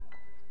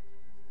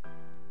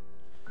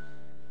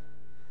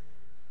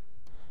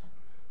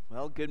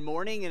Well, good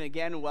morning, and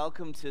again,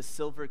 welcome to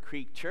Silver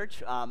Creek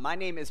Church. My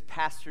name is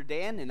Pastor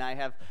Dan, and I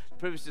have the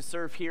privilege to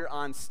serve here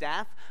on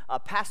staff.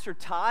 Pastor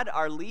Todd,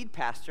 our lead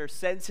pastor,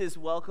 sends his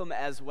welcome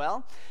as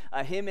well.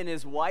 Him and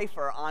his wife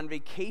are on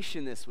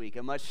vacation this week,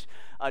 a much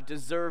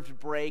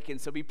deserved break,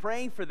 and so be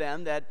praying for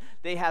them that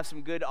they have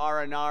some good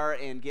R&R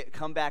and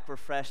come back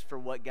refreshed for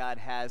what God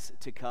has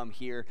to come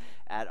here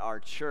at our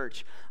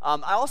church.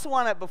 I also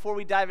want to, before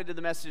we dive into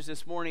the message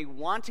this morning,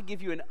 want to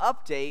give you an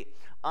update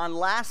on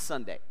last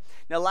Sunday.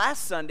 Now,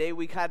 last Sunday,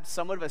 we had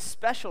somewhat of a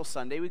special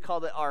Sunday. We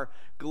called it our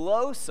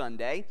Glow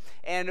Sunday,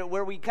 and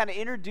where we kind of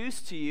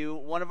introduced to you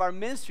one of our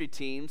ministry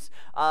teams,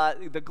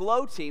 the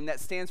Glow team,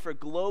 that stands for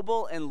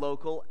Global and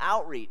Local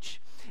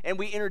Outreach. And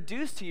we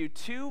introduced to you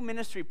two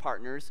ministry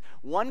partners,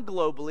 one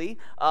globally,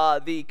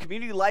 the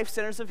Community Life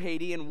Centers of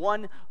Haiti, and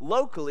one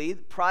locally,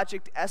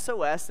 Project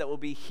SOS, that will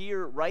be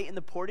here right in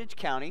the Portage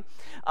County,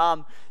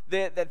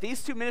 that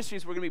these two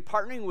ministries we're going to be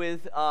partnering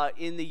with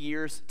in the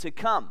years to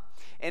come.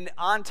 And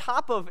on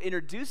top of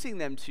introducing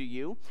them to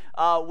you,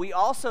 we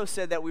also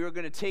said that we were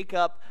going to take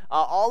up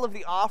all of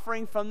the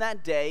offering from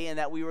that day and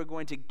that we were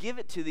going to give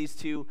it to these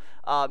two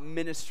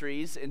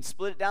ministries and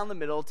split it down the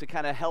middle to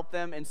kind of help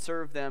them and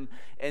serve them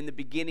in the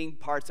beginning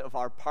parts of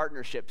our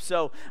partnership.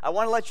 So I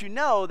want to let you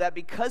know that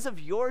because of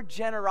your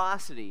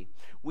generosity,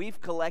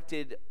 we've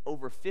collected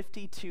over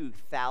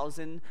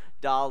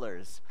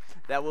 $52,000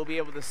 that we'll be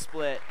able to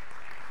split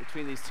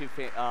between these two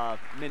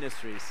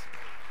ministries.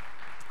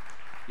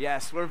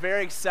 Yes, we're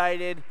very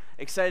excited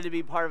to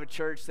be part of a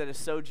church that is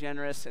so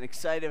generous, and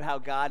excited of how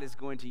God is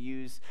going to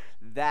use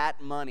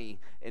that money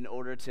in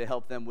order to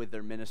help them with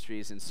their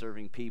ministries and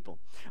serving people.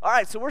 All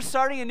right, so we're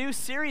starting a new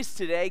series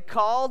today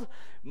called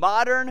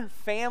Modern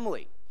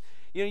Family.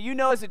 You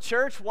know, as a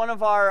church, one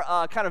of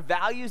our kind of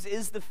values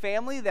is the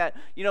family. That,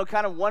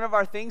 kind of one of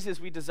our things is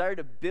we desire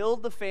to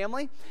build the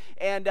family,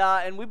 and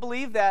we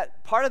believe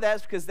that part of that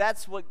is because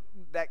that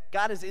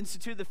God has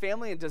instituted the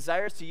family and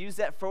desires to use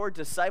that for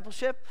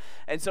discipleship.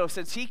 And so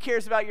since He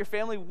cares about your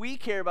family, we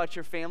care about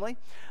your family.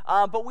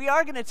 But we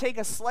are going to take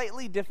a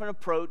slightly different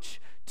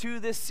approach to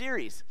this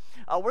series.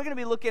 We're going to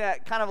be looking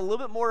at kind of a little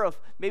bit more of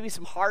maybe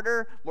some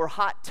harder, more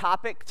hot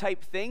topic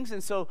type things.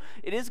 And so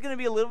it is going to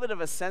be a little bit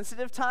of a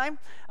sensitive time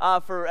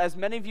for, as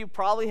many of you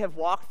probably have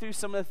walked through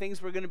some of the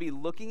things we're going to be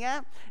looking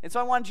at. And so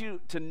I wanted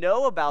you to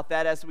know about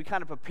that as we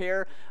kind of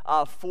prepare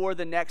for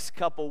the next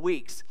couple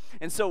weeks.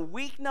 And so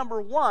week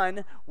number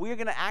 1, we are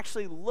going to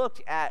actually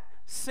look at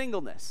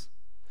singleness.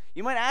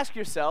 You might ask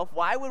yourself,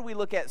 why would we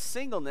look at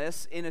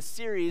singleness in a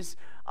series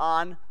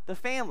on the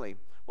family?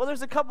 Well,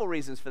 there's a couple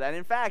reasons for that.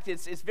 In fact,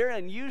 it's very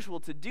unusual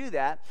to do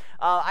that.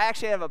 I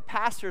actually have a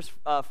pastor's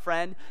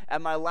friend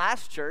at my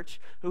last church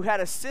who had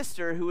a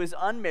sister who was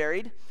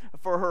unmarried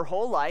for her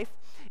whole life.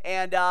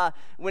 And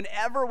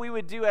whenever we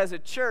would do as a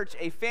church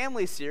a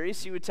family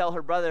series, she would tell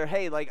her brother,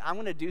 hey, I'm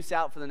going to deuce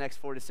out for the next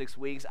 4 to 6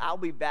 weeks. I'll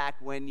be back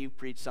when you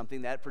preach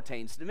something that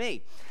pertains to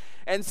me.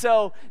 And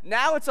so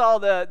now it's all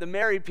the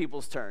married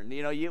people's turn.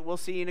 We'll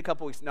see you in a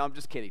couple weeks. No, I'm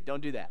just kidding.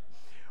 Don't do that.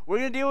 We're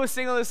going to deal with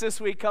singleness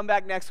this week. Come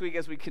back next week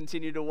as we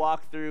continue to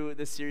walk through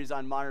this series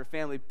on Modern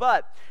Family.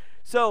 But,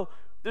 so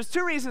there's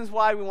 2 reasons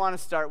why we want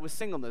to start with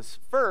singleness.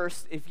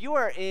 First, if you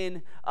are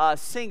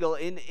single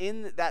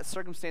in that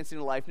circumstance in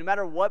your life, no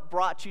matter what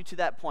brought you to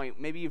that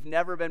point, maybe you've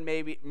never been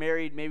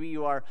married, maybe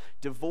you are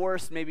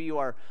divorced, maybe you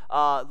are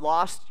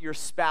lost your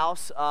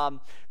spouse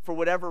for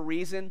whatever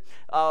reason,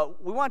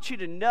 we want you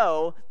to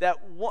know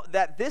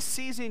that this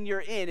season you're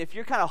in, if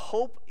your kind of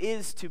hope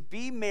is to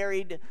be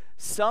married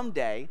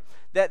someday,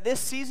 that this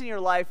season in your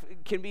life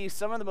can be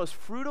some of the most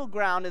fertile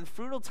ground and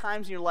fertile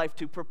times in your life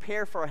to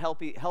prepare for a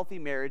healthy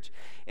marriage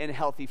and a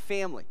healthy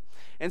family.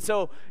 And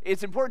so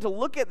it's important to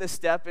look at this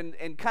step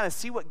and kind of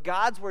see what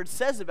God's Word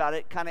says about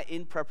it kind of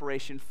in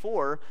preparation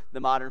for the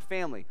modern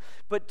family.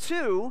 But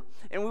 2,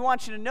 and we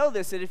want you to know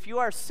this, that if you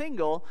are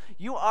single,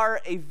 you are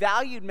a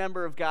valued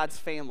member of God's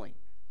family.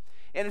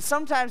 And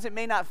sometimes it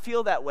may not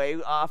feel that way,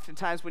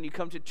 oftentimes when you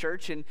come to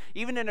church, and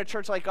even in a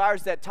church like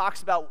ours that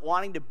talks about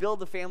wanting to build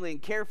the family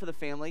and care for the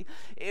family,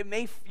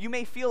 you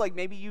may feel like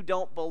maybe you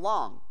don't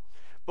belong.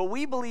 But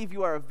we believe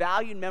you are a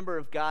valued member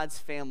of God's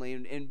family,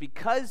 and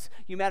because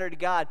you matter to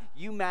God,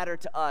 you matter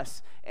to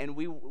us, and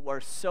we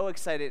are so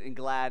excited and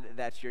glad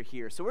that you're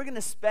here. So we're going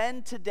to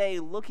spend today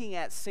looking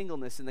at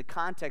singleness in the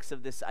context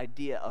of this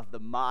idea of the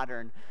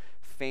modern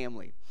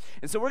family.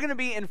 And so we're going to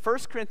be in 1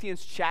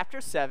 Corinthians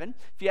chapter 7.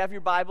 If you have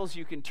your Bibles,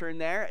 you can turn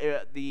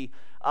there. The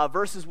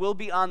verses will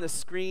be on the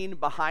screen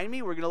behind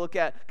me. We're going to look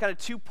at kind of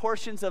 2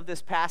 portions of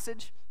this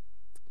passage.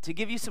 To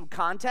give you some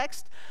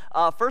context,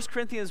 1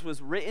 Corinthians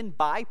was written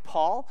by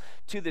Paul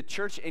to the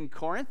church in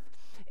Corinth,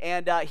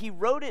 and he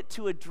wrote it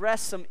to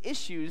address some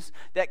issues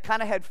that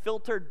kind of had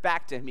filtered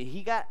back to him.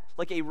 He got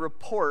like a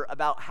report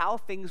about how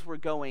things were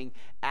going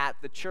at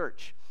the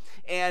church.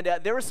 And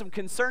there were some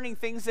concerning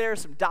things there,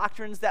 some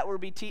doctrines that were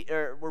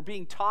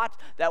being taught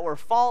that were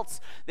false.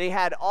 They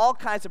had all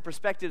kinds of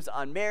perspectives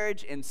on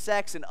marriage and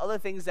sex and other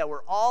things that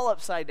were all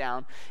upside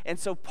down. And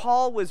so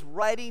Paul was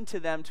writing to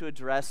them to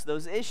address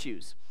those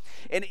issues.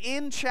 And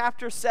in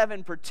chapter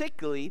 7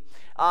 particularly,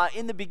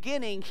 in the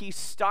beginning, he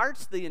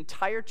starts the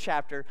entire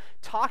chapter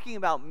talking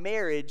about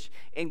marriage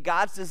and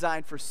God's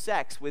design for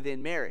sex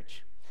within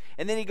marriage.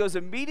 And then he goes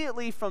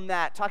immediately from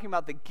that, talking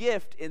about the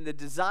gift and the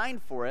design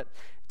for it,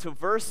 to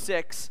verse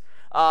 6,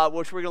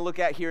 which we're going to look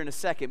at here in a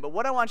second. But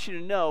what I want you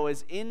to know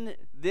is in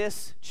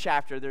this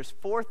chapter, there's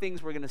 4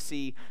 things we're going to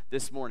see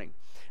this morning.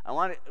 I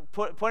want to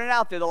put it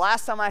out there. The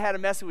last time I had a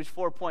message was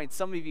 4 points.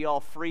 Some of you all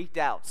freaked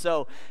out.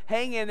 So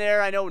hang in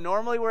there. I know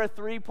normally we're a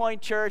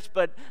 3-point church,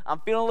 but I'm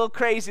feeling a little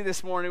crazy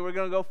this morning. We're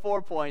going to go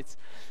 4 points.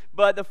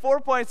 But the 4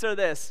 points are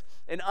this: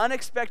 an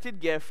unexpected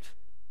gift,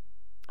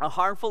 a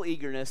harmful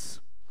eagerness,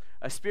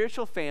 a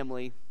spiritual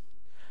family,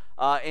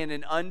 and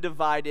an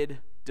undivided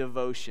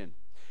devotion.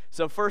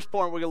 So first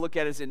point we're going to look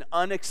at is an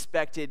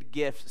unexpected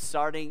gift,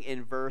 starting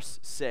in verse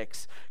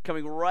 6,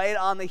 coming right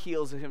on the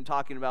heels of him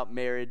talking about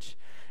marriage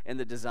and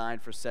the design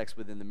for sex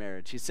within the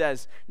marriage. He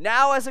says,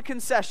 "Now as a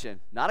concession,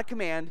 not a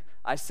command,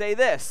 I say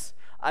this: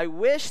 I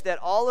wish that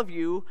all of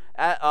you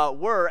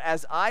were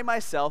as I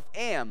myself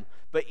am,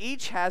 but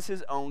each has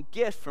his own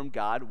gift from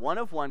God, one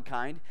of one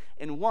kind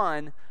and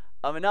one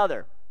of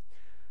another."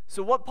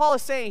 So what Paul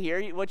is saying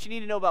here, what you need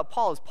to know about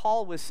Paul is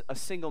Paul was a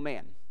single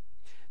man.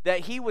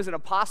 That he was an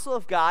apostle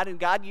of God, and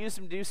God used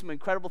him to do some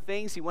incredible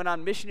things. He went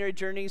on missionary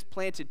journeys,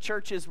 planted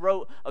churches,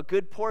 wrote a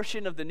good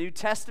portion of the New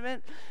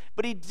Testament,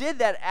 but he did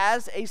that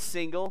as a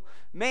single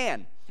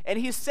man. And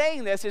he's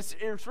saying this,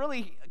 it's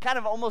really kind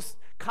of almost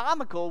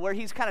comical, where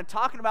he's kind of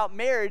talking about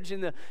marriage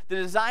and the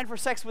design for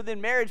sex within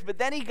marriage, but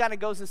then he kind of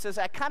goes and says,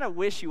 "I kind of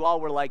wish you all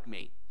were like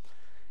me."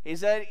 He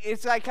said,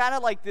 it's like kind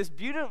of like this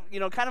beautiful,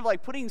 kind of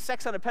like putting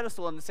sex on a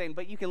pedestal and saying,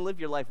 but you can live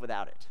your life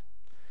without it.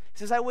 He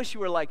says, "I wish you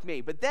were like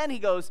me." But then he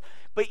goes,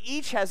 but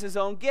each has his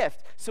own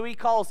gift. So he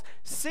calls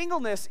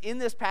singleness in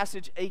this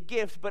passage a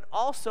gift, but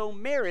also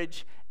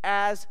marriage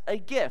as a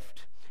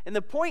gift. And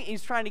the point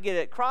he's trying to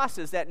get across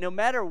is that no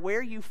matter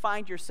where you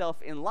find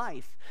yourself in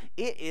life,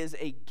 it is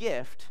a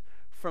gift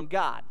from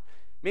God.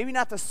 Maybe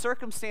not the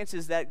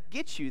circumstances that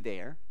get you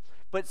there,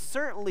 but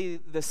certainly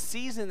the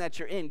season that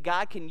you're in,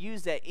 God can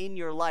use that in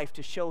your life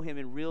to show him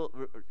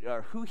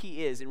who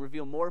he is and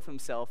reveal more of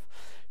himself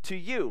to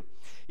you.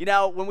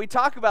 When we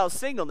talk about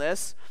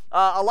singleness,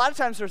 a lot of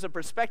times there's a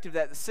perspective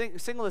that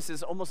singleness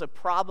is almost a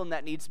problem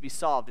that needs to be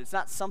solved. It's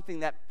not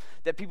something that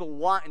people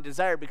want and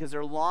desire because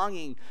they're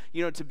longing,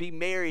 to be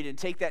married and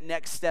take that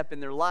next step in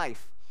their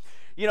life.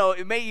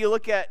 You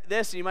look at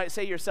this and you might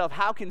say to yourself,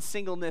 how can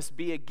singleness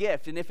be a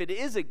gift? And if it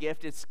is a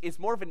gift, it's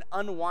more of an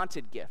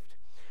unwanted gift.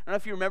 I don't know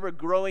if you remember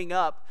growing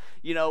up,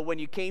 when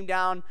you came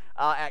down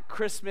at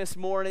Christmas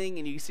morning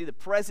and you see the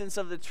presents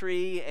of the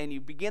tree and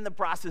you begin the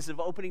process of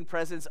opening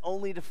presents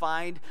only to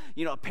find,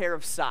 a pair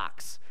of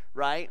socks,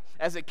 right?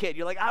 As a kid,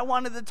 you're like, I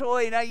wanted the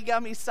toy, now you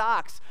got me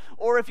socks.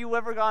 Or if you've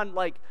ever gone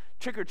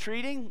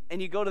trick-or-treating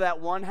and you go to that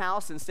one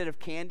house, instead of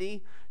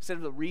candy, instead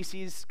of the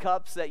Reese's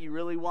cups that you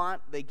really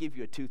want, they give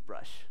you a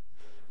toothbrush.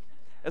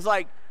 It's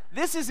like,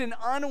 this is an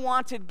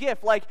unwanted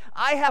gift.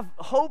 I have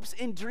hopes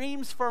and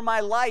dreams for my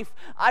life.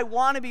 I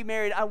want to be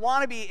married. I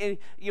want to be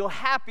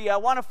happy. I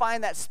want to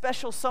find that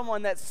special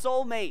someone, that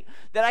soulmate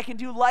that I can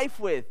do life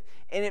with.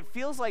 And it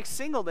feels like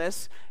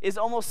singleness is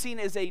almost seen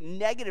as a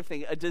negative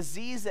thing, a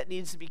disease that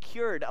needs to be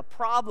cured, a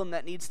problem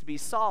that needs to be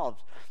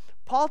solved.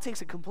 Paul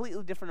takes a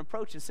completely different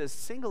approach and says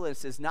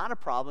singleness is not a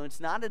problem. It's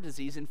not a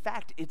disease. In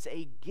fact, it's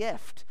a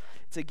gift.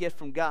 It's a gift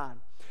from God.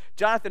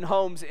 Jonathan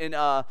Holmes, in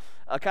a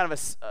kind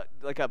of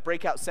a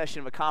breakout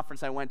session of a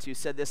conference I went to,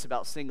 said this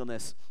about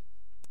singleness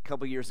a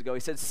couple years ago. He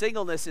said,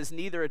 "Singleness is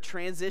neither a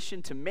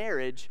transition to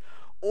marriage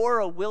or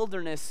a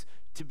wilderness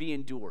to be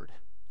endured."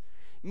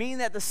 Meaning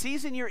that the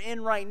season you're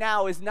in right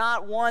now is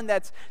not one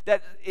that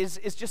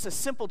is just a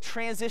simple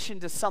transition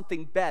to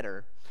something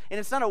better. And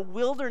it's not a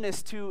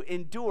wilderness to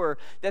endure,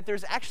 that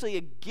there's actually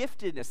a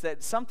giftedness,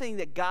 that something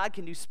that God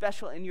can do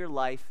special in your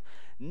life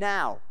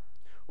now.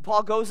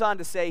 Paul goes on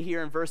to say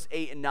here in verse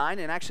 8 and 9,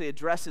 and actually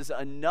addresses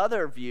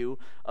another view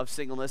of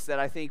singleness that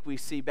I think we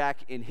see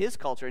back in his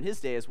culture, in his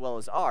day, as well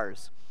as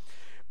ours.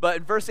 But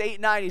in verse 8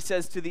 and 9, he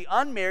says, "To the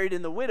unmarried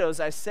and the widows,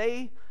 I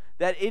say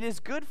that it is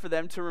good for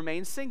them to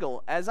remain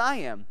single, as I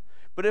am.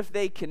 But if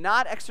they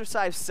cannot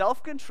exercise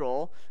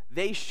self-control,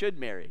 they should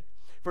marry.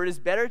 For it is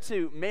better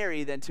to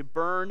marry than to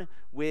burn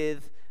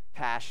with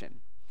passion."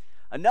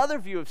 Another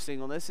view of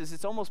singleness is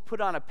it's almost put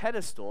on a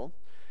pedestal.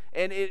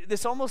 And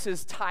this almost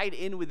is tied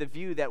in with the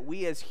view that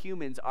we as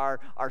humans are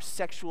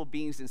sexual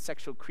beings and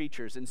sexual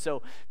creatures. And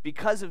so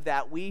because of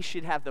that, we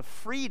should have the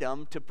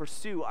freedom to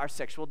pursue our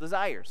sexual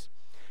desires.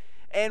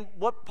 And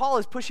what Paul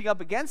is pushing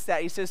up against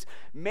that, he says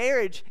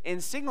marriage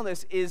and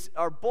singleness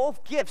are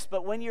both gifts,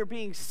 but when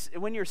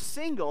you're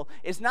single,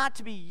 it's not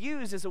to be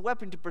used as a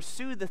weapon to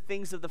pursue the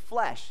things of the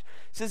flesh.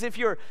 It says if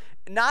you're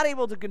not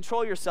able to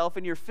control yourself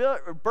and you're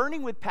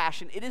burning with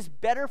passion, it is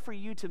better for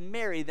you to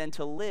marry than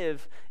to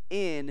live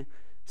in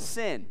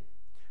sin.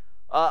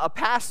 A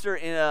pastor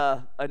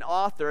and an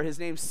author, his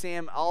name's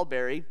Sam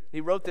Alberry,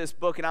 he wrote this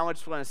book, and I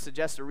just want to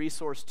suggest a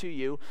resource to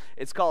you.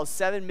 It's called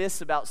 7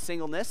 Myths About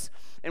Singleness.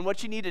 And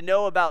what you need to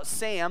know about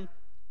Sam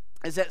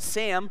is that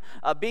Sam,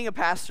 being a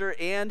pastor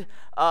and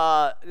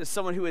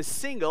someone who is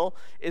single,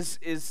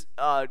 is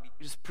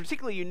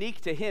particularly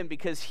unique to him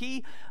because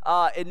he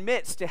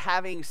admits to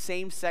having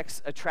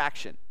same-sex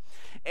attraction.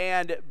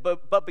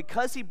 But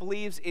because he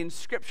believes in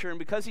Scripture and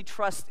because he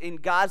trusts in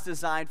God's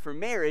design for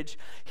marriage,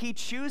 he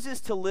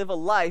chooses to live a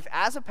life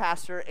as a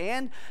pastor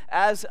and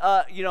as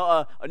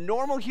a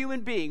normal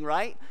human being,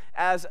 right?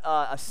 As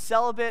a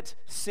celibate,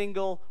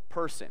 single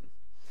person.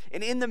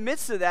 And in the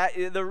midst of that,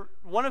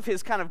 one of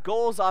his kind of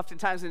goals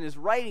oftentimes in his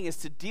writing is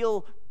to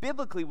deal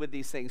biblically with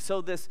these things. So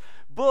this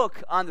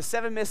book on the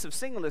 7 myths of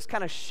singleness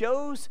kind of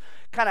shows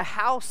kind of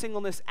how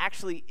singleness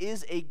actually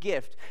is a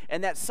gift,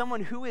 and that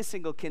someone who is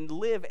single can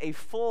live a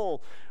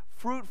full,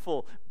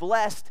 fruitful,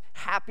 blessed,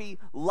 happy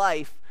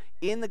life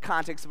in the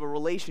context of a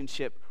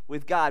relationship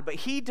with God. But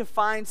he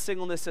defines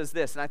singleness as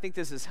this, and I think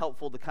this is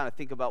helpful to kind of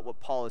think about what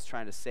Paul is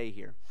trying to say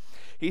here.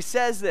 He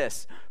says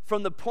this: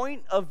 from the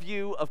point of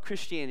view of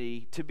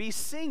Christianity, to be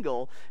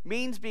single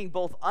means being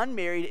both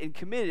unmarried and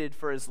committed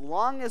for as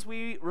long as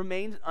we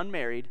remain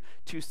unmarried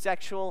to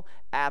sexual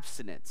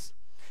abstinence.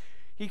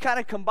 He kind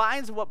of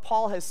combines what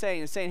Paul is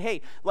saying and saying,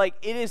 hey, like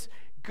it is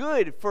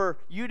good for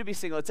you to be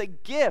single. It's a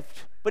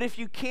gift. But if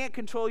you can't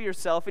control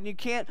yourself and you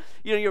can't,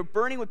 you're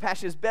burning with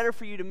passion, it's better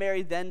for you to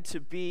marry than to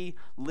be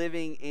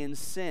living in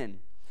sin.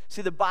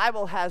 See, the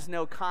Bible has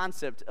no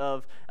concept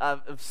of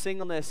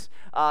singleness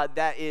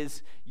that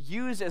is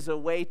used as a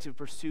way to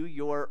pursue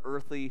your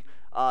earthly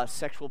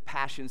sexual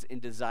passions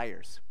and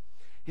desires.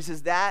 He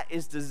says that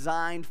is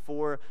designed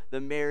for the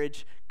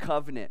marriage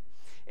covenant.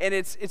 And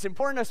it's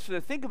important us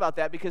to think about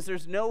that because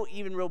there's no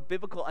even real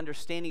biblical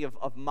understanding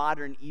of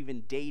modern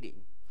even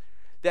dating.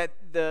 That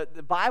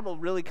the Bible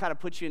really kind of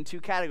puts you in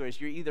two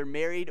categories. You're either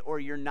married or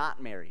you're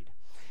not married.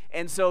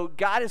 And so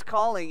God is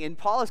calling, and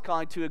Paul is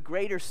calling to a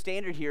greater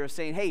standard here of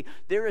saying, hey,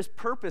 there is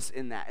purpose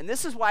in that. And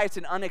this is why it's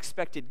an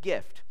unexpected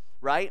gift,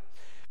 right?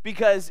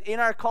 Because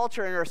in our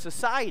culture, in our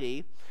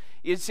society,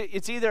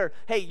 it's either,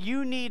 hey,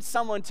 you need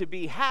someone to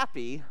be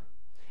happy,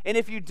 and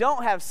if you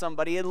don't have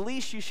somebody, at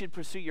least you should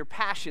pursue your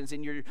passions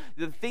and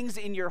the things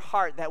in your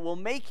heart that will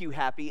make you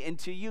happy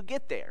until you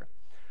get there.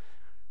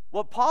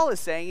 What Paul is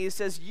saying, he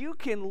says you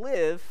can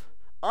live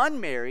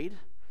unmarried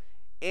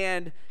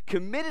and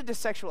committed to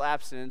sexual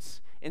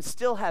abstinence and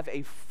still have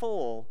a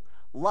full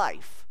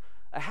life,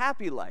 a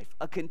happy life,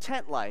 a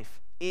content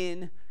life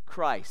in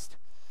Christ.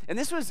 And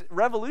this was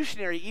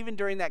revolutionary even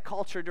during that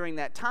culture, during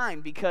that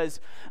time,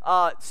 because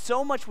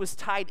so much was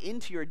tied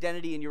into your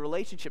identity and your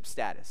relationship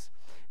status.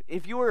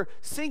 If you were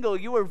single,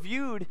 you were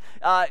viewed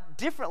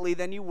differently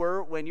than you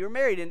were when you were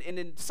married. And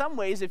in some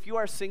ways, if you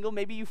are single,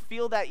 maybe you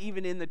feel that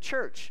even in the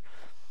church.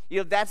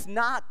 That's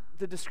not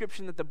the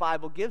description that the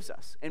Bible gives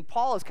us. And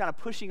Paul is kind of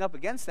pushing up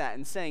against that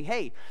and saying,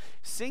 hey,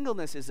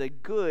 singleness is a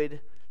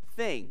good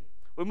thing.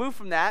 We move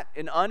from that,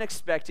 an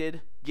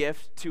unexpected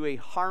gift, to a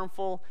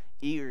harmful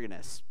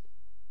eagerness.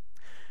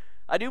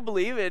 I do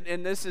believe,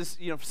 and this is,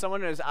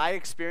 someone as I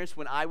experienced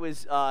when I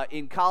was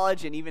in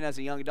college and even as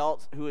a young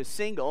adult who is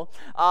single,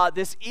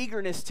 this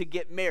eagerness to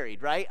get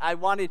married, right? I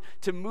wanted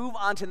to move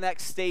on to the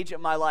next stage of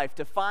my life,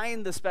 to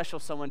find the special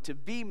someone, to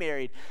be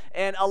married.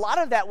 And a lot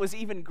of that was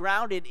even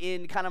grounded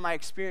in kind of my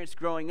experience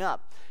growing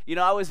up.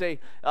 I was a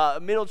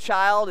middle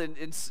child,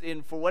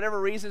 and for whatever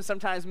reason,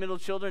 sometimes middle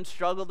children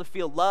struggle to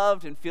feel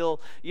loved and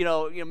feel,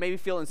 maybe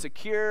feel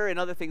insecure and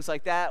other things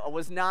like that.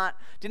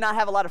 Did not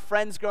have a lot of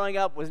friends growing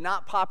up, was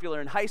not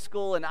popular in high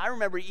school. And I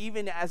remember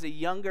even as a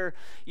younger,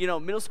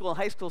 middle school and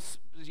high school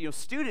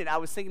student, I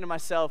was thinking to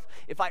myself,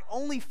 if I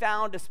only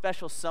found a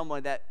special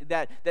someone that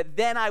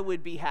then I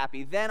would be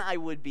happy, then I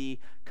would be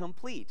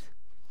complete.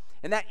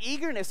 And that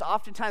eagerness,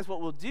 oftentimes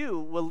what we'll do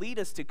will lead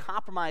us to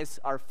compromise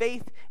our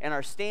faith and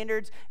our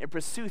standards and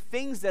pursue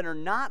things that are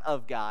not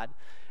of God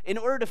in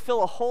order to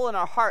fill a hole in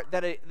our heart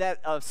that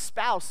a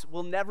spouse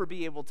will never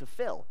be able to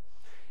fill.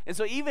 And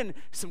so even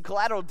some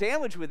collateral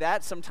damage with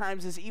that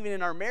sometimes is even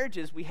in our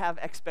marriages, we have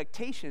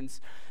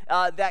expectations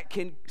that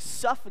can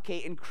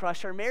suffocate and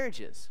crush our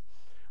marriages.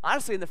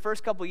 Honestly, in the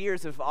first couple of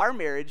years of our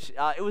marriage,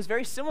 it was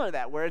very similar to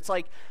that, where it's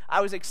like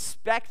I was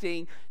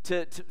expecting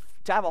to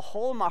have a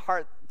hole in my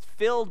heart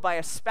filled by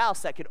a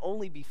spouse that could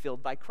only be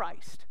filled by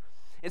Christ.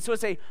 And so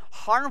it's a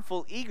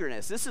harmful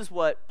eagerness. This is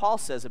what Paul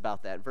says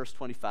about that in verse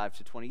 25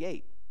 to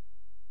 28.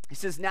 He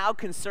says, now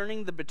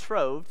concerning the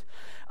betrothed,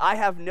 I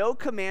have no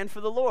command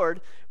for the Lord,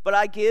 but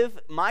I give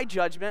my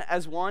judgment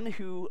as one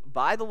who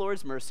by the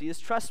Lord's mercy is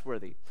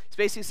trustworthy. He's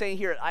basically saying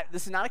here,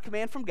 this is not a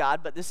command from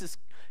God, but this is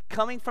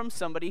coming from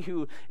somebody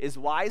who is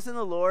wise in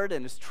the Lord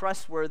and is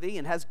trustworthy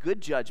and has good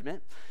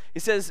judgment.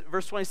 He says,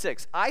 verse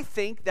 26, I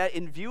think that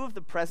in view of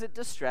the present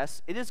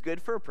distress, it is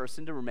good for a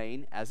person to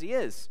remain as he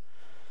is.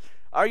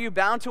 Are you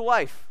bound to a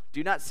wife?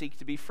 Do not seek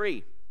to be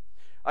free.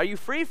 Are you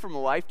free from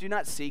a wife? Do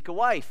not seek a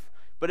wife.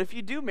 But if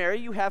you do marry,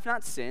 you have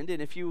not sinned, and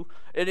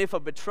if a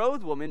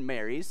betrothed woman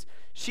marries,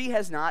 she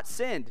has not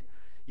sinned.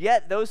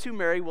 Yet those who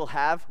marry will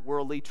have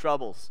worldly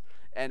troubles,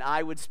 and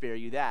I would spare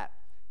you that.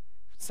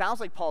 Sounds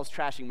like Paul's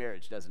trashing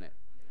marriage, doesn't it?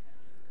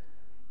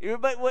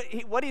 But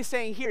what he's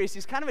saying here is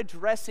he's kind of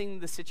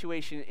addressing the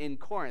situation in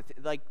Corinth.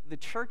 Like, the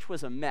church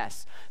was a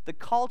mess. The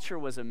culture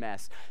was a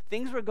mess.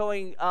 Things were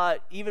going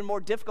even more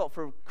difficult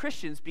for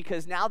Christians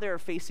because now they're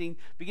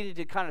beginning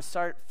to kind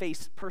of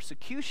face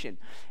persecution.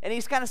 And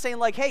he's kind of saying,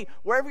 like, hey,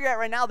 wherever you're at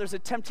right now, there's a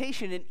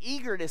temptation and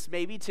eagerness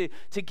maybe to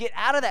get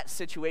out of that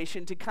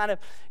situation, to kind of,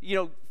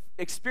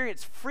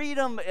 experience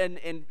freedom and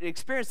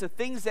experience the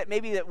things that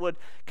would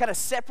kind of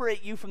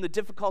separate you from the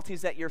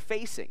difficulties that you're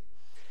facing.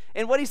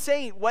 And what he's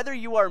saying, whether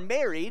you are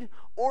married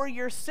or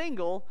you're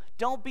single,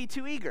 don't be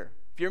too eager.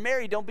 If you're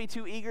married, don't be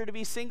too eager to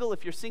be single.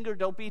 If you're single,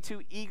 don't be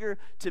too eager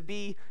to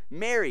be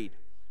married.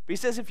 But he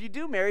says if you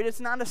do marry,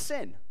 it's not a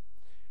sin.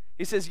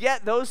 He says,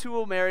 yet those who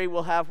will marry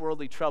will have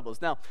worldly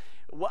troubles. Now,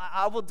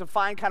 I will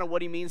define kind of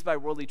what he means by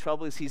worldly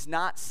troubles. He's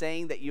not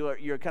saying that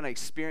you're kind of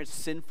experience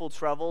sinful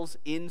troubles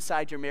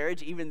inside your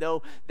marriage, even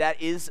though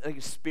that is an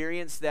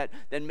experience that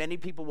many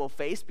people will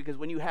face, because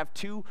when you have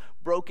two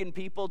broken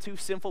people, two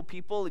sinful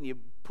people, and you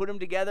put them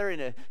together in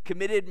a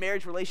committed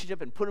marriage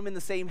relationship and put them in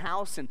the same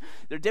house, and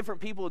they're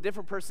different people with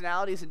different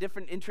personalities and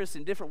different interests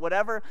and different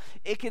whatever,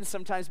 it can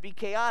sometimes be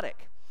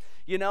chaotic.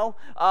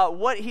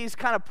 What he's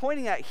kind of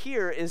pointing at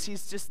here is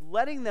he's just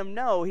letting them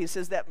know, he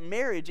says that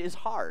marriage is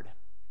hard.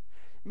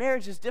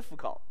 Marriage is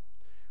difficult.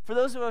 For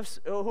those of us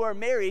who are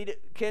married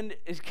can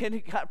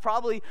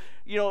probably,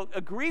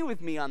 agree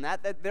with me on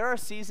that there are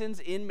seasons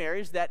in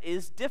marriage that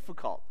is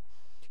difficult.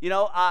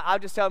 I'll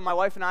just tell you, my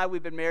wife and I,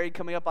 we've been married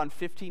coming up on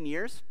 15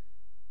 years,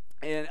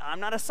 and I'm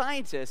not a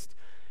scientist,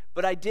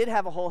 but I did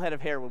have a whole head of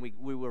hair when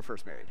we were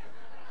first married.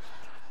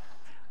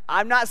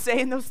 I'm not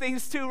saying those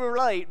things to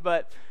relate,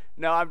 but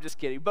no, I'm just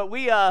kidding. But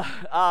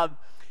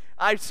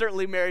I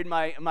certainly married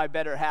my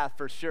better half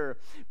for sure.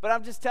 But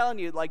I'm just telling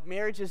you, like,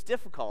 marriage is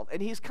difficult. And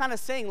he's kind of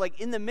saying, like,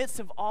 in the midst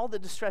of all the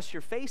distress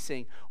you're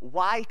facing,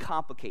 why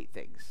complicate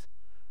things?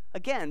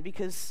 Again,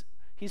 because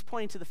he's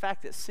pointing to the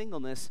fact that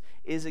singleness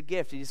is a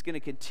gift. He's going to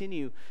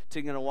continue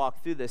to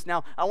walk through this.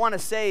 Now, I want to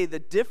say the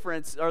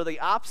difference, or the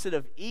opposite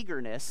of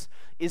eagerness,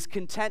 is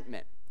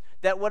contentment.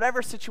 That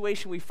whatever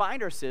situation we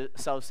find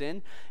ourselves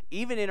in,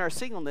 even in our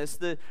singleness,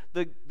 the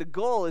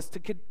goal is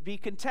to be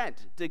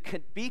content. To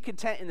be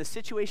content in the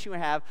situation we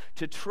have,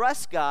 to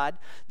trust God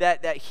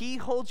that he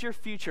holds your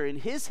future in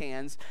his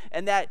hands,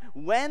 and that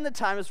when the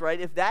time is right,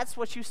 if that's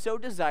what you so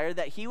desire,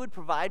 that he would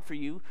provide for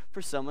you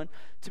for someone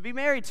to be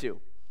married to.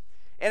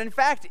 And in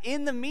fact,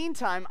 in the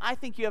meantime, I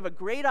think you have a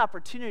great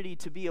opportunity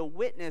to be a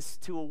witness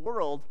to a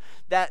world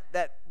that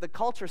the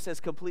culture says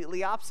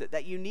completely opposite,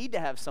 that you need to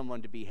have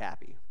someone to be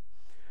happy.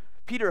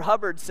 Peter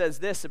Hubbard says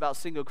this about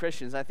single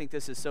Christians. I think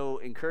this is so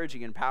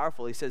encouraging and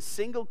powerful. He says,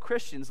 single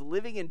Christians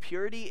living in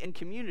purity and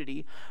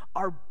community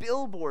are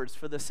billboards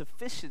for the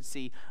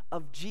sufficiency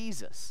of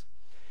Jesus.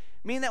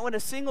 Meaning that when a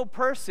single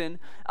person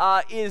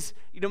is,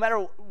 no matter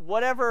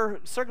whatever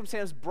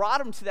circumstance brought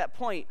them to that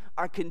point,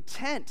 are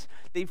content,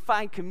 they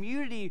find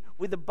community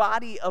with the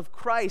body of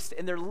Christ,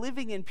 and they're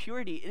living in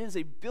purity, it is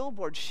a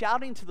billboard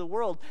shouting to the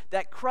world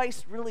that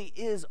Christ really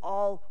is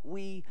all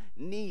we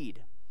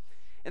need.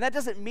 And that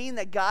doesn't mean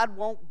that God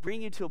won't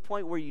bring you to a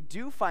point where you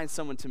do find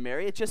someone to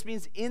marry. It just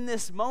means in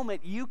this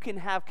moment you can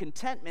have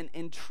contentment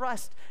and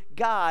trust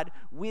God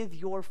with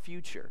your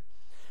future.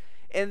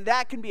 And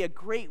that can be a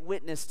great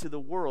witness to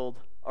the world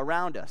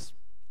around us.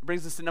 It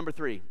brings us to number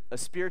 3, a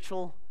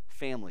spiritual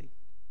family.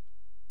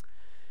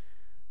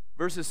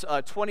 Verses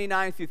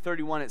 29 through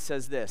 31, it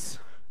says this.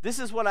 This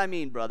is what I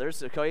mean,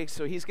 brothers. Okay,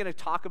 so he's going to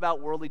talk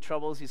about worldly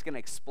troubles. He's going to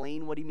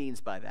explain what he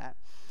means by that.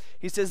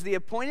 He says, the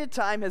appointed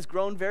time has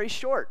grown very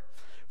short.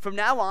 From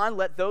now on,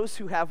 let those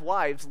who have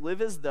wives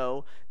live as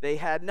though they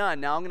had none.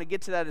 Now, I'm going to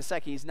get to that in a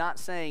second. He's not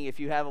saying if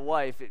you have a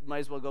wife, it might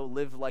as well go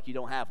live like you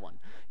don't have one.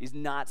 He's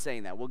not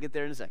saying that. We'll get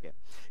there in a second.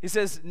 He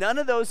says, none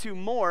of those who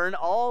mourn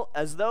all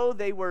as though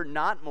they were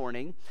not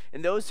mourning,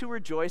 and those who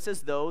rejoice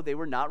as though they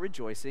were not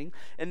rejoicing,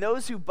 and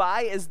those who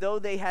buy as though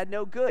they had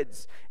no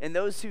goods, and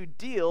those who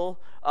deal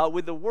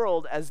with the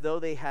world as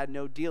though they had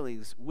no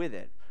dealings with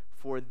it.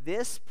 For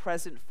this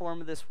present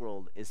form of this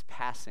world is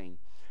passing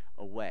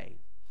away.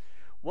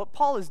 What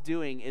Paul is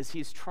doing is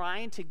he's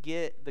trying to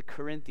get the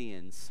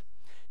Corinthians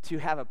to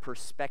have a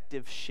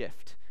perspective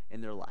shift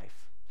in their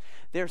life.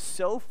 They're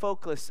so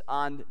focused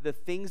on the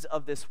things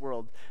of this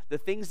world, the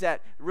things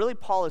that really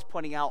Paul is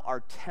pointing out are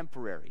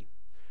temporary.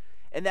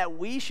 and that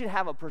we should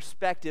have a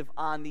perspective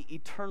on the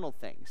eternal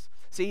things.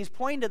 See, he's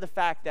pointing to the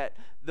fact that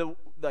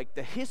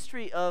the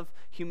history of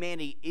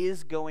humanity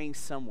is going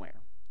somewhere.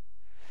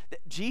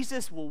 That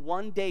Jesus will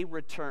one day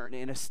return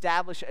and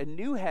establish a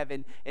new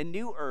heaven and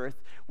new earth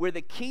where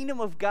the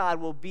kingdom of God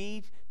will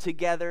be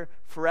together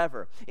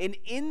forever. And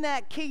in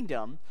that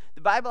kingdom,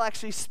 the Bible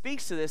actually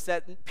speaks to this,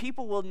 that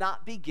people will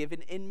not be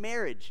given in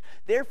marriage.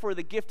 Therefore,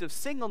 the gift of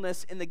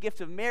singleness and the gift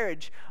of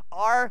marriage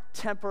are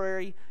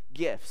temporary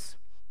gifts.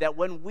 That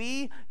when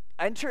we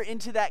enter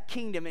into that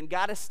kingdom and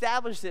God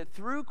established it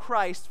through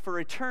Christ for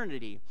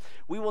eternity,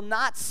 we will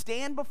not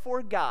stand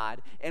before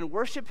God and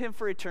worship him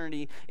for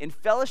eternity in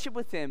fellowship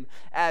with him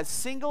as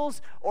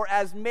singles or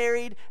as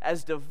married,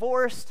 as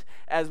divorced,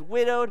 as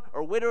widowed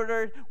or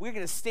widowered. We're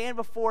going to stand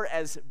before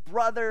as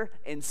brother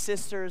and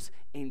sisters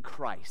in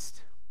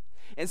Christ.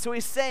 And so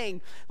he's saying,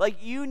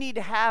 you need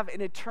to have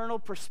an eternal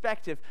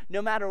perspective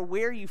no matter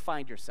where you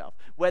find yourself,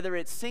 whether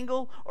it's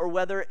single or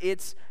whether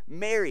it's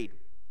married.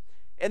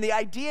 And the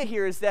idea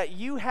here is that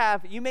you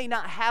may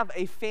not have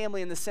a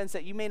family in the sense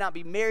that you may not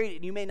be married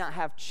and you may not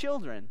have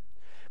children,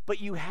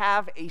 but you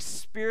have a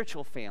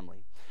spiritual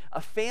family, a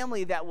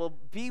family that will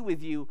be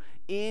with you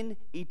in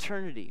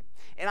eternity.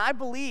 And I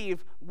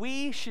believe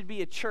we should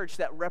be a church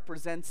that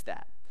represents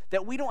that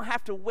we don't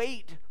have to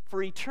wait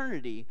for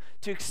eternity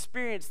to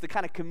experience the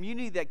kind of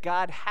community that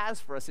God has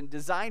for us and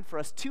designed for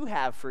us to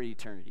have for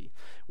eternity.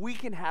 We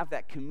can have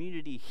that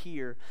community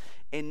here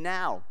and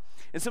now.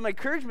 And so my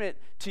encouragement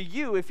to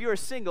you, if you're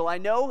single, I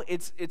know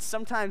it's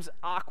sometimes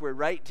awkward,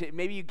 right?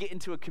 Maybe you get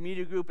into a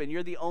community group and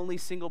you're the only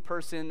single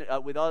person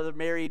with other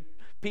married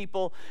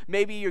people.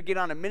 Maybe you get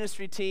on a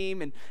ministry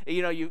team and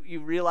you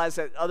realize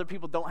that other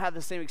people don't have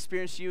the same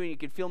experience as you and you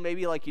can feel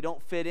maybe like you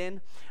don't fit in.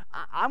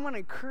 I'm going to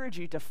encourage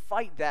you to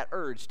fight that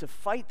urge, to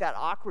fight that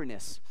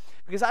awkwardness,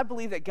 because I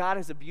believe that God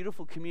has a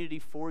beautiful community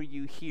for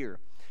you here.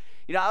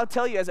 I'll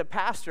tell you, as a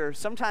pastor,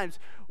 sometimes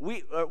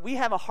we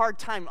have a hard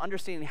time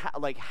understanding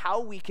how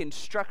we can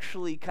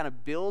structurally kind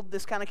of build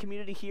this kind of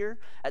community here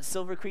at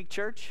Silver Creek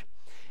Church.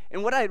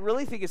 And what I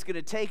really think it's going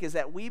to take is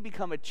that we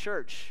become a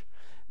church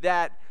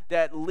that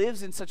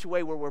lives in such a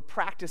way where we're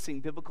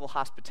practicing biblical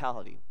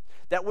hospitality.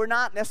 That we're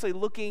not necessarily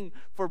looking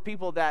for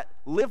people that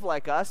live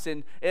like us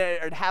and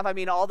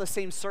have, all the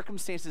same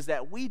circumstances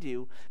that we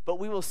do, but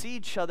we will see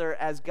each other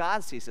as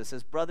God sees us,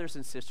 as brothers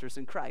and sisters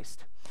in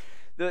Christ.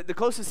 The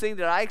closest thing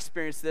that I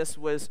experienced this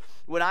was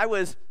when I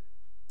was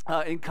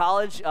in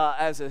college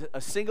as a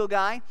single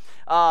guy.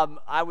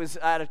 I was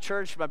at a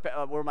church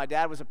where my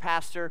dad was a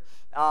pastor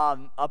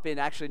up in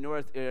actually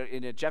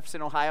in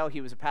Jefferson, Ohio.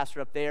 He was a pastor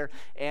up there,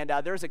 and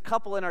there was a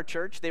couple in our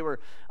church. They were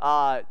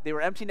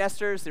empty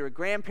nesters. They were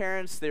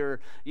grandparents. They were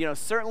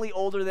certainly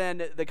older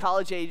than the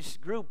college age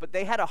group, but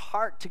they had a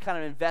heart to kind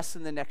of invest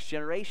in the next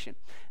generation.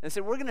 And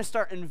so we're going to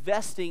start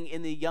investing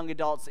in the young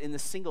adults, in the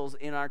singles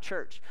in our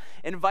church.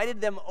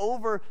 Invited them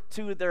over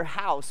to their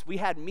house. We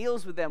had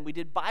meals with them. We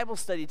did Bible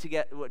study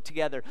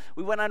together.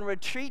 We went on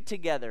retreat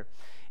together.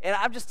 And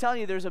I'm just telling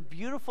you, there's a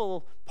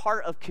beautiful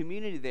part of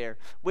community there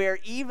where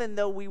even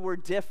though we were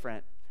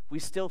different, we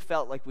still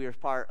felt like we were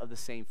part of the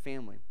same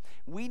family.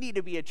 We need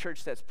to be a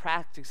church that's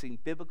practicing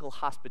biblical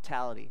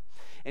hospitality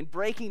and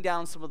breaking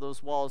down some of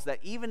those walls, that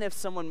even if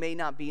someone may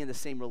not be in the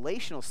same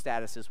relational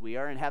status as we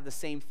are and have the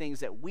same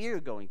things that we're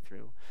going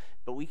through,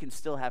 but we can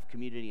still have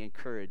community and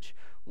encourage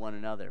one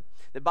another.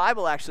 The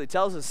Bible actually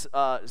tells us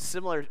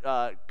similar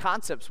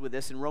concepts with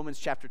this in Romans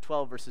chapter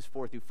 12, verses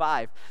 4 through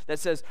 5, that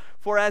says,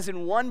 "For as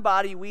in one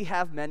body we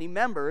have many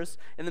members,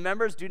 and the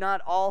members do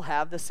not all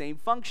have the same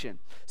function.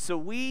 So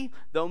we,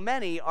 though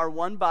many, are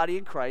one body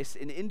in Christ,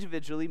 and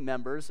individually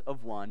members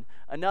of one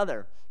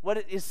another." What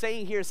it is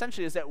saying here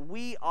essentially is that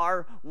we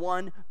are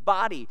one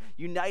body,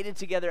 united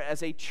together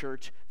as a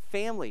church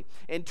family.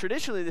 And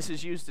traditionally this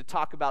is used to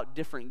talk about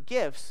different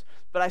gifts,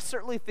 but I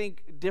certainly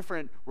think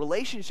different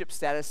relationship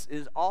status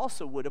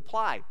also would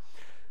apply.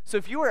 So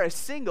if you are a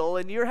single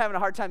and you're having a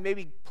hard time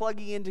maybe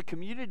plugging into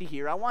community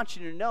here, I want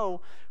you to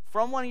know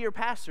from one of your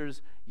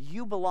pastors,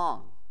 you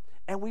belong.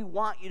 And we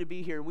want you to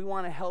be here. We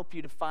want to help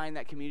you to find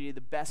that community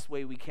the best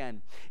way we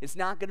can. It's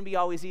not going to be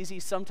always easy.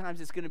 Sometimes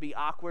it's going to be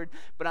awkward,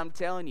 but I'm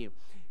telling you,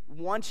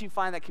 once you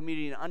find that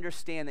community and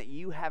understand that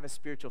you have a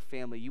spiritual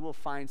family, you will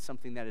find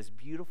something that is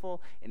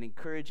beautiful and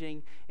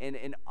encouraging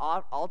and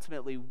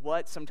ultimately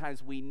what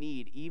sometimes we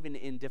need, even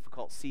in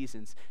difficult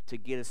seasons, to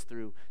get us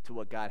through to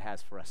what God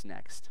has for us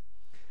next.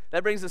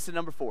 That brings us to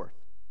number 4,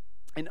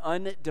 an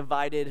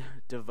undivided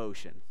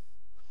devotion.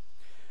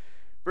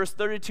 Verse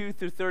 32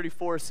 through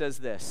 34 says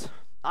this: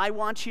 "I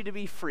want you to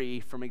be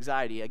free from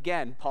anxiety."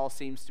 Again, Paul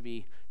seems to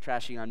be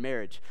trashing on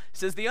marriage. He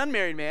says, "The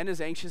unmarried man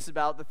is anxious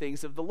about the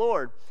things of the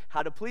Lord,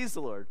 how to please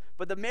the Lord.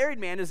 But the married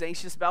man is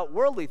anxious about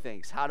worldly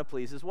things, how to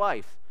please his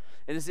wife.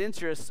 And his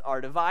interests are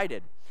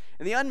divided.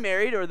 And the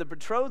unmarried or the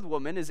betrothed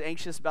woman is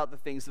anxious about the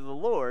things of the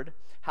Lord,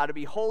 how to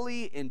be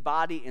holy in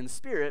body and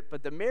spirit.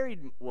 But the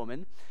married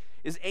woman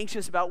is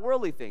anxious about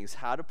worldly things,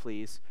 how to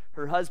please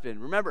her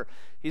husband." Remember,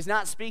 he's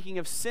not speaking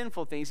of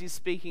sinful things. He's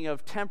speaking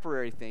of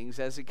temporary things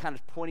as it kind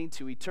of pointing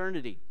to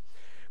eternity.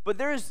 But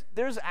there's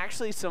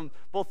actually some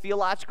both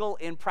theological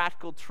and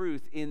practical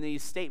truth in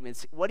these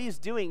statements. What he's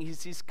doing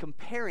is he's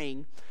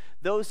comparing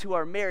those who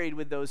are married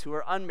with those who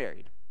are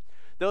unmarried.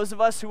 Those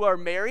of us who are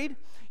married,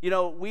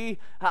 we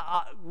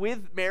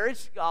with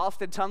marriage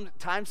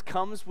oftentimes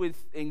comes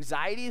with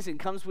anxieties and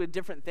comes with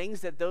different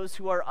things that those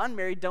who are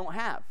unmarried don't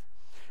have.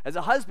 As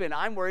a husband,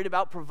 I'm worried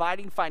about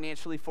providing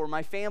financially for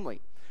my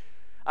family.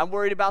 I'm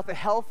worried about the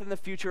health and the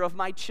future of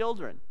my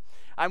children.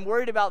 I'm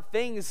worried about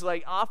things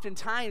like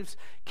oftentimes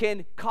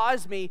can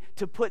cause me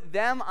to put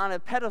them on a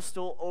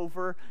pedestal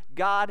over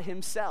God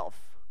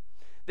himself.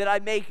 That I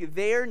make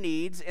their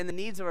needs and the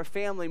needs of our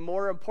family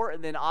more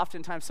important than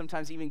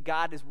sometimes even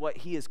God is what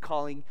he is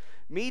calling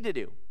me to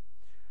do.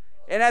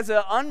 And as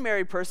an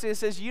unmarried person, it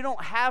says you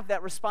don't have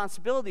that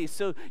responsibility,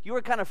 so you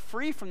are kind of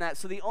free from that.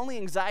 So the only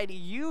anxiety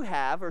you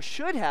have, or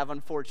should have,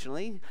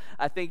 unfortunately,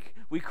 I think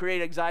we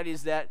create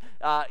anxieties that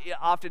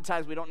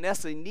oftentimes we don't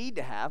necessarily need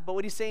to have, but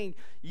what he's saying,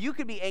 you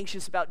could be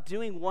anxious about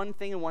doing one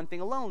thing and one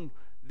thing alone,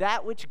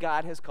 that which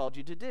God has called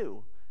you to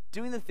do,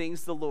 doing the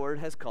things the Lord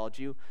has called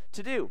you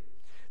to do.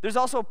 There's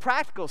also a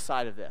practical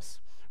side of this,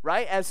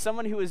 right? As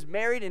someone who is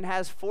married and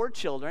has 4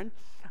 children,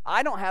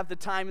 I don't have the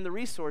time and the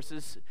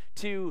resources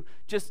to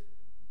just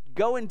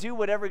go and do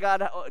whatever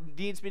God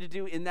needs me to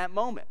do in that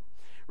moment,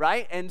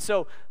 right? And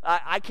so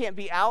I can't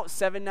be out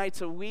 7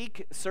 nights a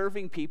week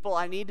serving people.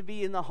 I need to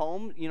be in the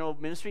home,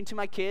 ministering to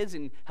my kids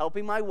and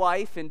helping my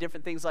wife and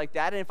different things like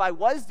that. And if I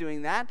was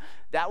doing that,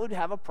 that would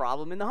have a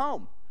problem in the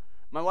home.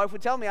 My wife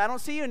would tell me, I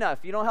don't see you enough.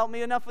 You don't help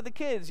me enough with the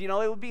kids. It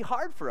would be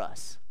hard for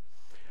us.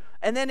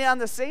 And then on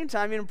the same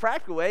time, in a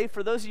practical way,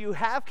 for those of you who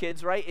have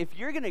kids, right, if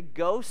you're going to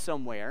go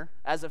somewhere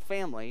as a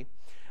family,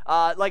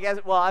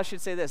 I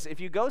should say this. If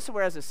you go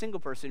somewhere as a single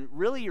person,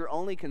 really you're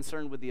only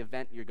concerned with the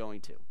event you're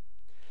going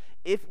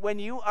to. When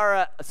you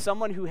are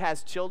someone who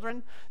has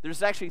children,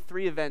 there's actually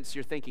 3 events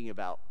you're thinking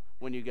about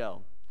when you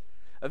go.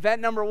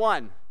 Event number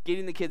 1,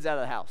 getting the kids out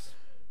of the house.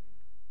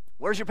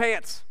 Where's your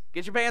pants?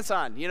 Get your pants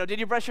on. Did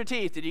you brush your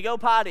teeth? Did you go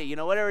potty?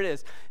 Whatever it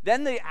is.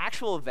 Then the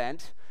actual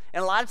event.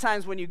 And a lot of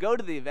times when you go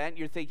to the event,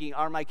 you're thinking,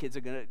 the kids are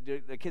going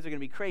to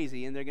be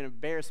crazy, and they're going to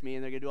embarrass me,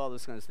 and they're going to do all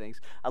those kinds of things.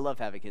 I love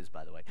having kids,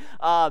 by the way.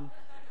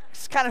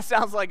 It kind of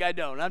sounds like I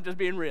don't. I'm just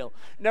being real.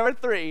 Number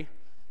three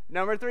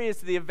is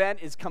the event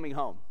is coming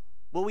home.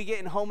 Will we get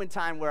in home in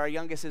time where our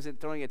youngest isn't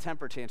throwing a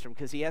temper tantrum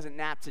because he hasn't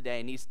napped today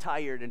and he's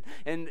tired?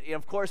 And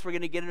of course, we're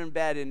going to get him in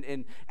bed.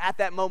 And at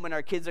that moment,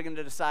 our kids are going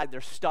to decide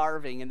they're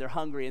starving and they're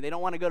hungry and they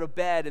don't want to go to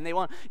bed. And they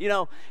want,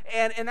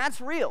 and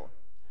that's real.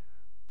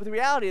 But the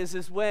reality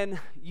is when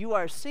you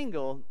are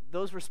single,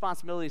 those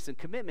responsibilities and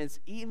commitments,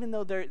 even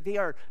though they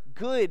are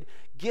good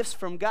gifts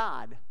from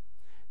God,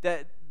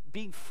 that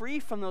being free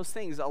from those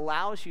things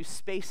allows you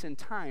space and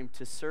time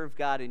to serve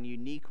God in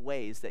unique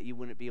ways that you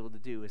wouldn't be able to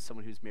do as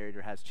someone who's married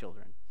or has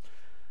children.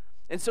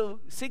 And so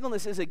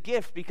singleness is a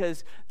gift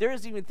because there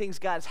is even things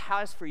God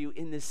has for you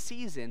in this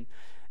season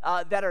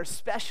that are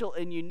special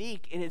and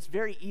unique, and it's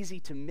very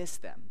easy to miss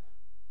them.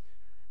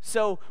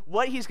 So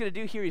what he's going to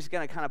do here, he's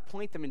going to kind of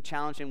point them and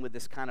challenge them with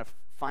this kind of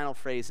final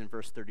phrase in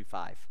verse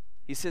 35.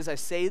 He says, I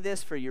say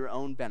this for your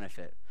own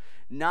benefit,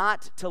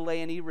 not to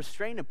lay any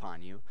restraint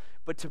upon you,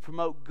 but to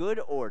promote good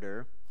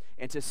order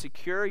and to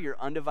secure your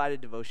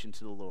undivided devotion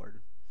to the Lord.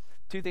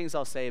 2 things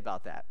I'll say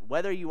about that.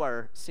 Whether you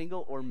are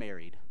single or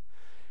married,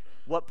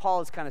 what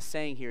Paul is kind of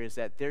saying here is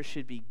that there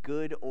should be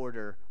good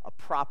order, a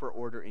proper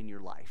order in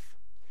your life.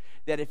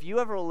 That if you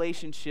have a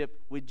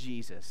relationship with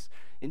Jesus,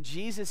 and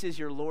Jesus is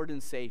your Lord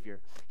and Savior,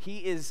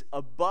 he is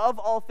above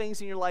all things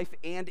in your life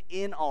and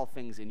in all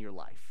things in your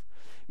life.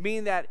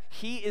 Meaning that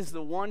he is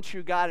the one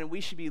true God, and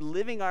we should be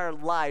living our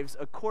lives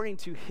according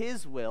to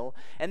his will,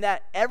 and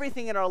that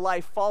everything in our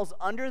life falls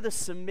under the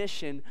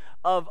submission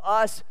of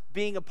us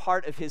being a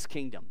part of his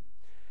kingdom.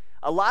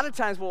 A lot of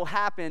times what will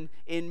happen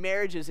in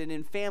marriages and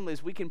in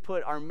families, we can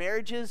put our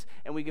marriages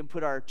and we can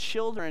put our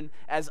children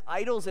as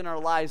idols in our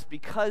lives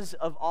because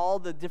of all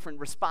the different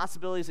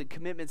responsibilities and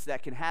commitments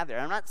that can have there.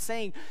 I'm not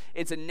saying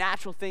it's a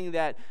natural thing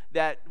that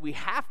we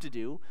have to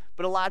do,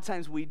 but a lot of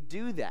times we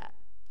do that.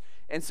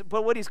 And so,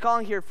 but what he's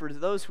calling here for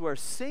those who are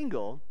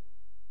single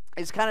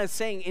is kind of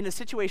saying in a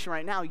situation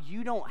right now,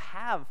 you don't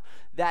have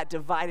that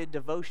divided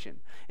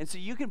devotion. And so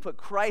you can put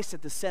Christ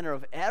at the center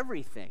of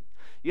everything.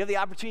 You have the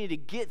opportunity to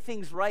get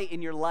things right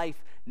in your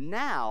life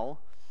now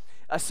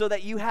so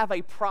that you have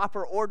a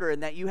proper order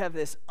and that you have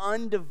this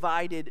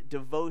undivided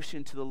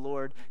devotion to the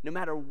Lord no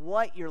matter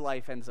what your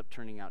life ends up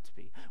turning out to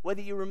be.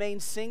 Whether you remain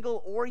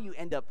single or you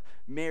end up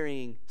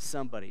marrying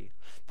somebody,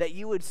 that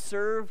you would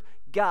serve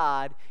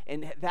God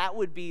and that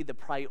would be the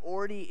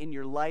priority in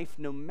your life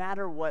no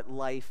matter what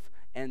life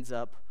ends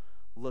up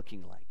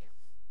looking like.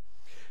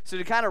 So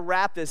to kind of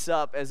wrap this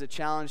up as a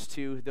challenge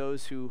to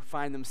those who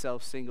find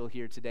themselves single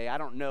here today, I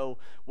don't know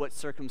what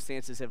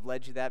circumstances have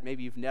led you to that.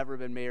 Maybe you've never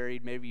been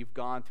married. Maybe you've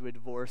gone through a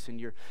divorce and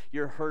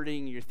you're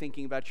hurting, you're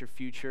thinking about your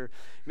future.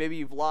 Maybe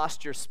you've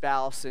lost your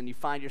spouse and you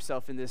find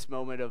yourself in this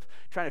moment of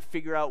trying to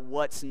figure out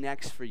what's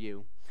next for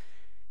you.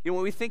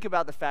 When we think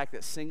about the fact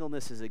that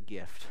singleness is a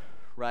gift,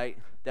 right?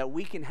 That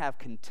we can have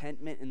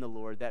contentment in the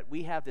Lord, that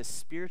we have this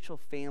spiritual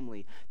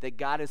family that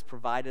God has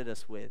provided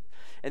us with,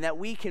 and that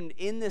we can,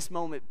 in this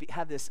moment,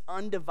 have this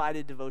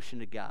undivided devotion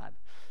to God.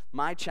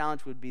 My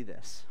challenge would be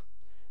this: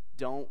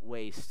 don't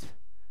waste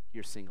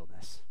your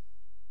singleness.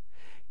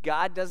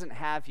 God doesn't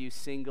have you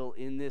single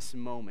in this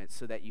moment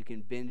so that you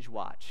can binge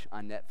watch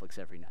on Netflix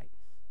every night.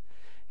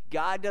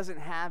 God doesn't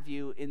have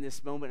you in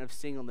this moment of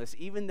singleness,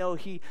 even though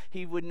he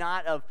would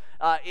not have,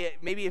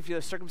 maybe if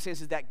the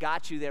circumstances that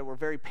got you there were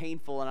very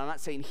painful, and I'm not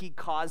saying he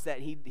caused that,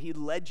 he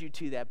led you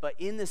to that, but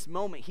in this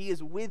moment, he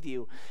is with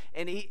you,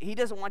 and he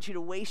doesn't want you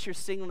to waste your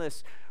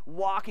singleness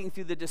walking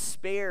through the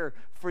despair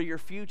for your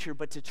future,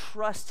 but to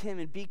trust him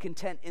and be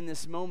content in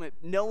this moment,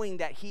 knowing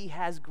that he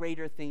has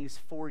greater things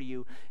for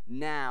you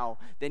now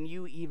than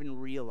you even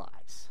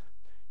realize.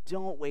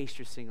 Don't waste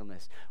your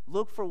singleness.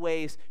 Look for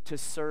ways to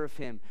serve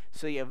him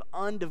so you have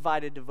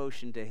undivided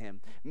devotion to him.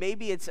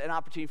 Maybe it's an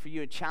opportunity for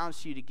you, a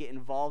challenge to you to get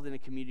involved in a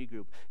community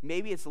group.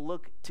 Maybe it's a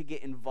look to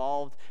get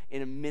involved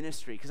in a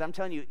ministry. Because I'm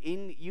telling you,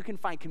 you can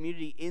find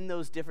community in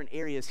those different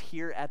areas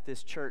here at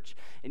this church,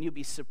 and you'll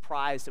be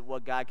surprised at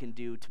what God can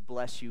do to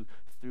bless you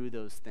through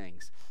those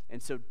things.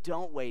 And so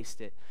don't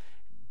waste it.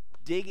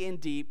 Dig in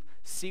deep,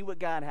 see what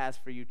God has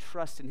for you,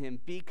 trust in him,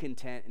 be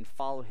content, and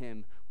follow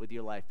him with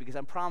your life. Because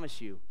I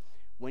promise you,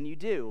 when you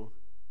do,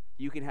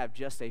 you can have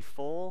just a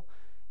full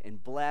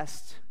and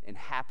blessed and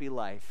happy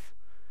life,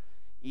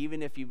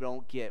 even if you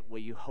don't get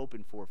what you're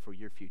hoping for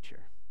your future.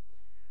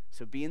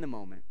 So be in the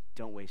moment.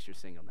 Don't waste your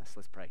singleness.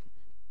 Let's pray.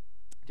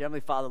 Dear Heavenly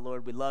Father,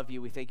 Lord, we love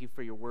you. We thank you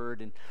for your word,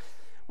 and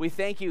we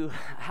thank you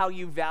how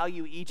you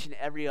value each and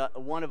every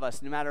one of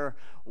us, no matter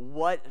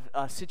what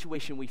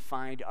situation we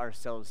find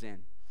ourselves in.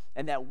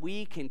 And that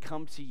we can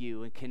come to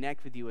you and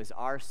connect with you as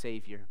our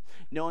Savior,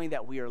 knowing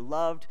that we are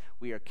loved,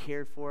 we are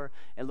cared for,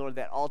 and Lord,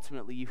 that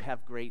ultimately you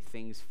have great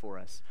things for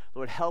us.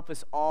 Lord, help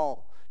us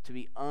all to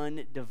be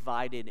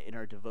undivided in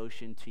our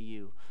devotion to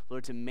you.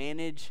 Lord, to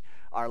manage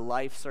our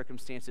life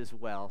circumstances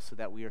well so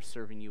that we are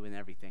serving you in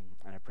everything.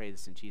 And I pray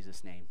this in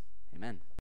Jesus' name. Amen.